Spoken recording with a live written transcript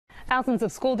Thousands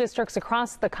of school districts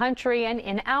across the country and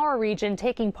in our region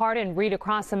taking part in Read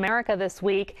Across America this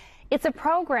week. It's a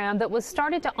program that was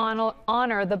started to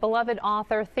honor the beloved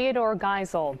author Theodor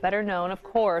Geisel, better known, of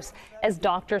course, as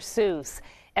Dr. Seuss.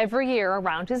 Every year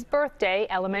around his birthday,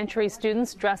 elementary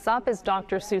students dress up as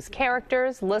Dr. Seuss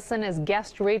characters, listen as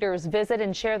guest readers visit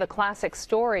and share the classic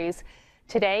stories.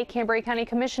 Today, Cambria County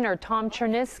Commissioner Tom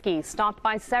Chernisky stopped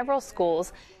by several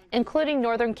schools, including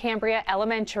Northern Cambria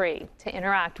Elementary, to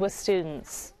interact with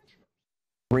students.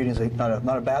 Reading is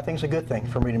not a bad thing, it's a good thing.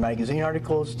 From reading magazine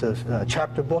articles to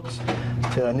chapter books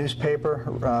to a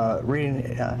newspaper,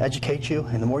 reading educates you,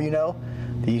 and the more you know,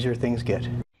 the easier things get.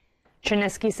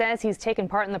 Chernisky says he's taken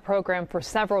part in the program for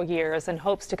several years and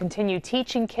hopes to continue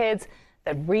teaching kids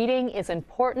that reading is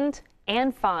important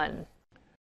and fun.